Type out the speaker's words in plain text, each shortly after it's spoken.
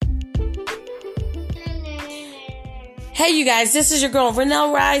Hey, you guys, this is your girl,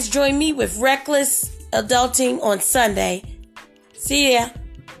 Renelle Rise. Join me with Reckless Adulting on Sunday. See ya.